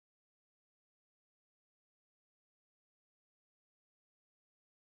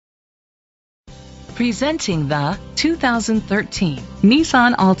Presenting the 2013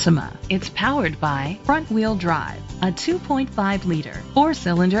 Nissan Altima. It's powered by front-wheel drive, a 2.5-liter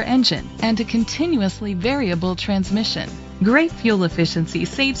four-cylinder engine, and a continuously variable transmission. Great fuel efficiency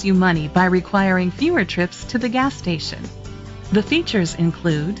saves you money by requiring fewer trips to the gas station. The features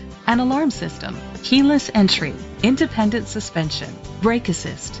include an alarm system, keyless entry, independent suspension, brake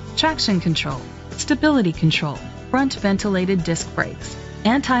assist, traction control, stability control, front ventilated disc brakes,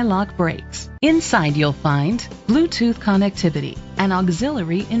 anti-lock brakes. Inside you'll find Bluetooth connectivity, an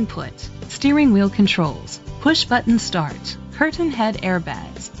auxiliary input, steering wheel controls, push button start, curtain head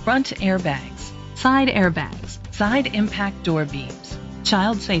airbags, front airbags, side impact door beams,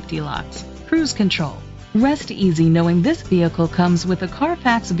 child safety locks, cruise control. Rest easy knowing this vehicle comes with a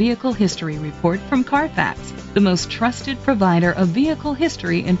Carfax Vehicle History Report from Carfax, the most trusted provider of vehicle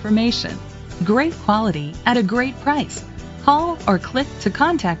history information. Great quality at a great price. Call or click to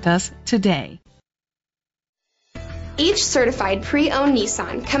contact us today. Each certified pre-owned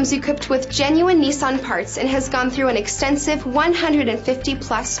Nissan comes equipped with genuine Nissan parts and has gone through an extensive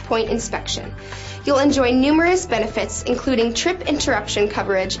 150-plus point inspection. You'll enjoy numerous benefits, including trip interruption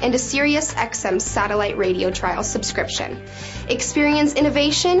coverage and a Sirius XM satellite radio trial subscription. Experience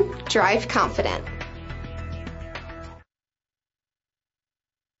innovation, drive confident.